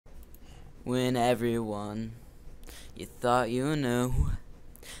When everyone you thought you knew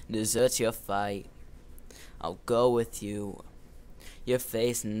deserts your fight, I'll go with you. You're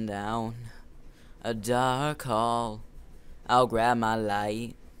facing down a dark hall. I'll grab my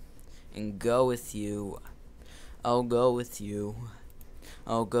light and go with you. I'll go with you.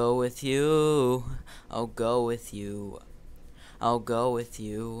 I'll go with you. I'll go with you. I'll go with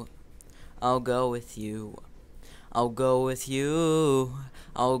you. I'll go with you. I'll go with you.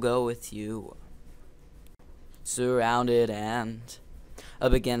 I'll go with you. Surrounded and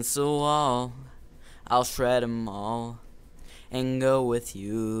up against the wall, I'll shred 'em all and go with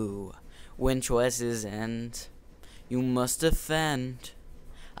you. When choices end, you must defend.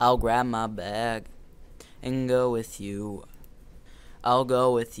 I'll grab my bag and go with you. I'll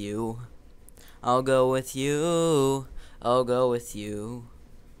go with you. I'll go with you. I'll go with you.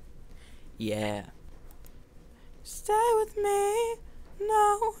 Yeah. Stay with me.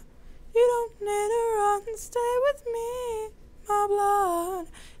 No, you don't need to run. Stay with me, my blood.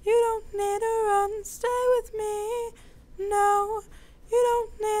 You don't need to run. Stay with me. No, you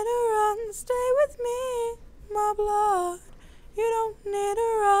don't need to run. Stay with me, my blood. You don't need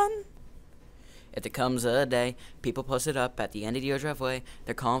to run. If there comes a day, people post it up at the end of your driveway.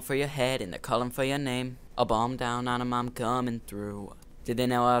 They're calling for your head and they're calling for your name. I'll bomb down on 'em, I'm coming through. Did they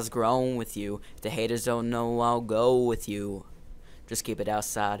know I was growing with you? If the haters don't know, I'll go with you. Just keep it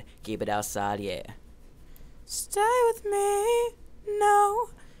outside, yeah. Stay with me, no,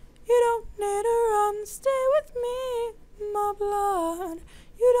 you don't need to run. Stay with me, my blood.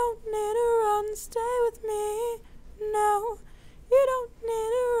 You don't need to run. Stay with me, no, you don't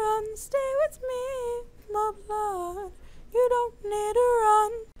need to run. Stay with me, my blood. You don't need to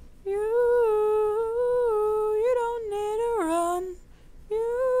run. You don't need to run. You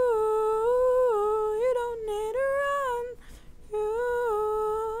don't need to run.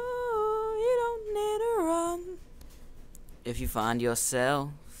 You don't need to run. If you find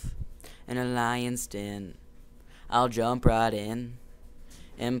yourself in a lion's den, I'll jump right in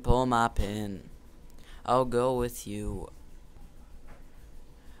and pull my pin. I'll go with you.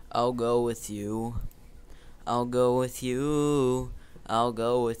 I'll go with you. I'll go with you. I'll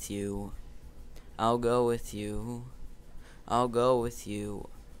go with you. I'll go with you. I'll go with you.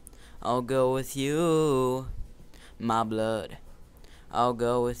 I'll go with you, my blood. I'll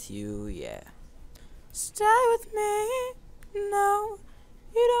go with you, yeah. Stay with me, no,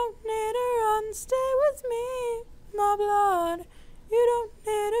 you don't need to run. Stay with me, my blood. You don't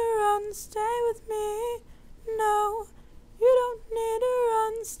need to run. Stay with me, no, you don't need to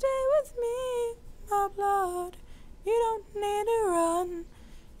run. Stay with me, my blood. You don't need to run.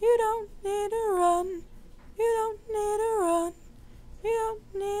 You don't need to run. You don't need to run. You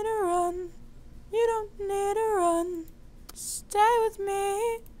don't need to run. You don't need to run. Stay with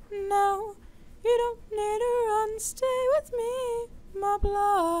me, no, you don't need to run. Stay with me, my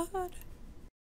blood.